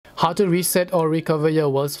How to reset or recover your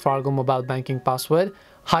Wells Fargo mobile banking password.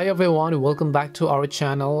 Hi everyone, welcome back to our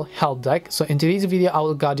channel Help Deck. So in today's video, I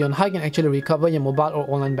will guide you on how you can actually recover your mobile or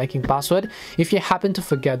online banking password if you happen to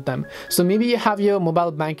forget them. So maybe you have your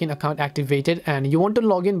mobile banking account activated and you want to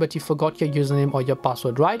log in but you forgot your username or your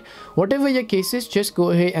password, right? Whatever your case is, just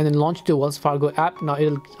go ahead and then launch the Wells Fargo app. Now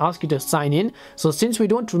it'll ask you to sign in. So since we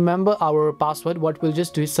don't remember our password, what we'll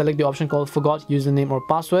just do is select the option called forgot username or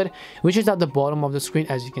password, which is at the bottom of the screen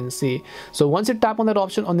as you can see. So once you tap on that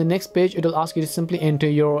option, on the next page it'll ask you to simply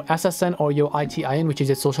enter your SSN or your ITIN, which is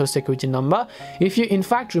a social security number. If you in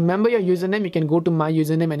fact remember your username, you can go to my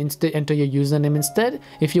username and instead enter your username instead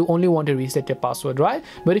if you only want to reset your password, right?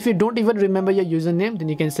 But if you don't even remember your username, then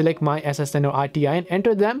you can select my SSN or ITIN,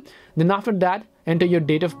 enter them. Then after that, enter your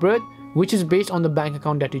date of birth, which is based on the bank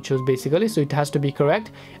account that you chose basically, so it has to be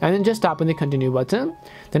correct, and then just tap on the continue button.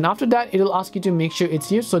 Then after that, it'll ask you to make sure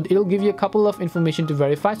it's you, so it'll give you a couple of information to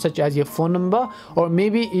verify, such as your phone number or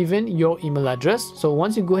maybe even your email address. So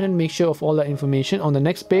once you go ahead and make sure of all that information, on the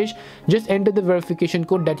next page just enter the verification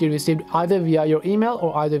code that you received either via your email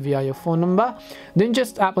or either via your phone number. Then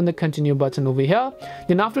just tap on the continue button over here.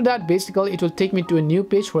 Then after that, basically it will take me to a new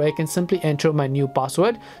page where I can simply enter my new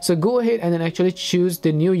password. So go ahead and then actually choose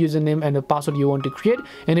the new username and the password you want to create,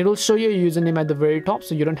 and it will show you your username at the very top,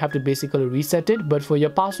 so you don't have to basically reset it. But for your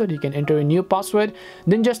password, you can enter a new password.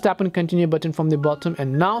 Then just tap on continue button from the bottom,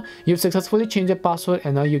 and now you've successfully changed your password,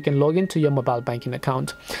 and now you can log into your mobile banking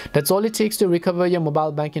account. That's all it takes to recover your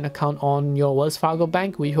mobile banking account on your Wells Fargo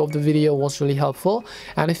bank. We hope the video was really helpful,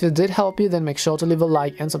 and if it did help you, then make sure to leave a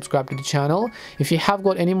like and subscribe to the channel. If you have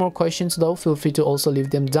got any more questions though, feel free to also leave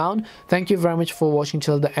them down. Thank you very much for watching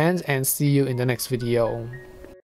till the end, and see you in the next video.